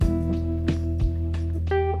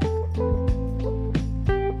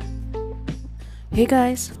Hey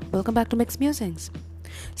guys, welcome back to Mixed Musings.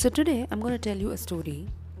 So today I'm going to tell you a story.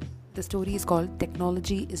 The story is called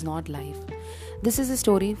Technology is Not Life. This is a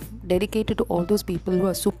story dedicated to all those people who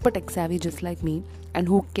are super tech savvy just like me and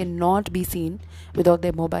who cannot be seen without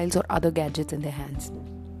their mobiles or other gadgets in their hands.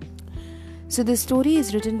 So this story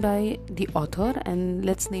is written by the author, and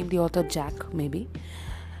let's name the author Jack maybe.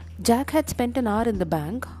 Jack had spent an hour in the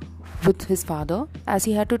bank with his father as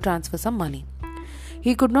he had to transfer some money.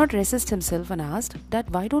 He could not resist himself and asked that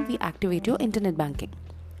why don't we activate your internet banking?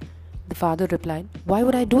 The father replied, why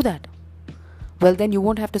would I do that? Well, then you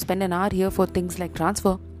won't have to spend an hour here for things like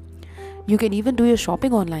transfer. You can even do your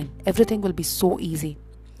shopping online. Everything will be so easy.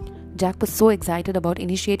 Jack was so excited about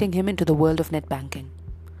initiating him into the world of net banking.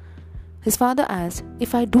 His father asked,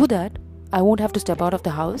 if I do that, I won't have to step out of the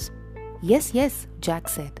house? Yes, Jack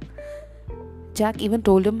said. Jack even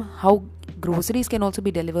told him how groceries can also be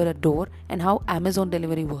delivered at door and how Amazon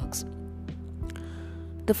delivery works.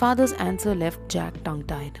 The father's answer left Jack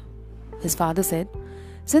tongue-tied. His father said,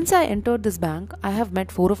 since I entered this bank, I have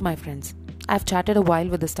met 4 of my friends. I've chatted a while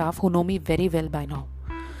with the staff who know me very well by now.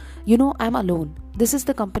 I'm alone. This is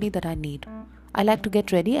the company that I need. I like to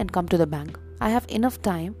get ready and come to the bank. I have enough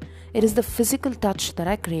time. It is the physical touch that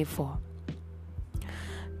I crave for.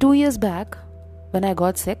 2 years back, when I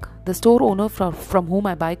got sick, the store owner from whom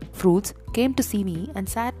I buy fruits came to see me and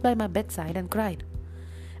sat by my bedside and cried.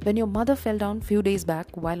 When your mother fell down few days back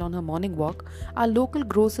while on her morning walk, our local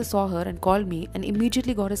grocer saw her and called me and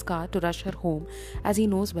immediately got his car to rush her home as he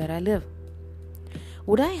knows where I live.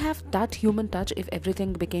 Would I have that human touch if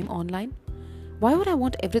everything became online? Why would I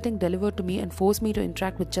want everything delivered to me and force me to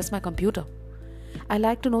interact with just my computer? I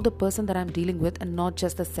like to know the person that I'm dealing with and not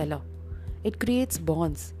just the seller. It creates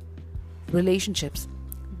bonds. Relationships.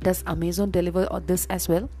 Does Amazon deliver this as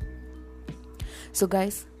well? So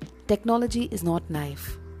guys, technology is not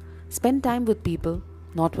knife. Spend time with people,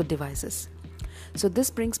 not with devices. So this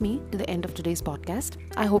brings me to the end of today's podcast.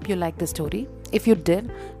 I hope you liked the story. If you did,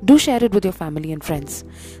 do share it with your family and friends.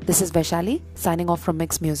 This is Vaishali signing off from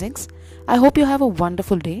Mixed Musings. I hope you have a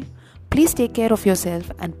wonderful day. Please take care of yourself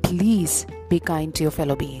and please be kind to your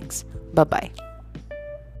fellow beings. Bye-bye.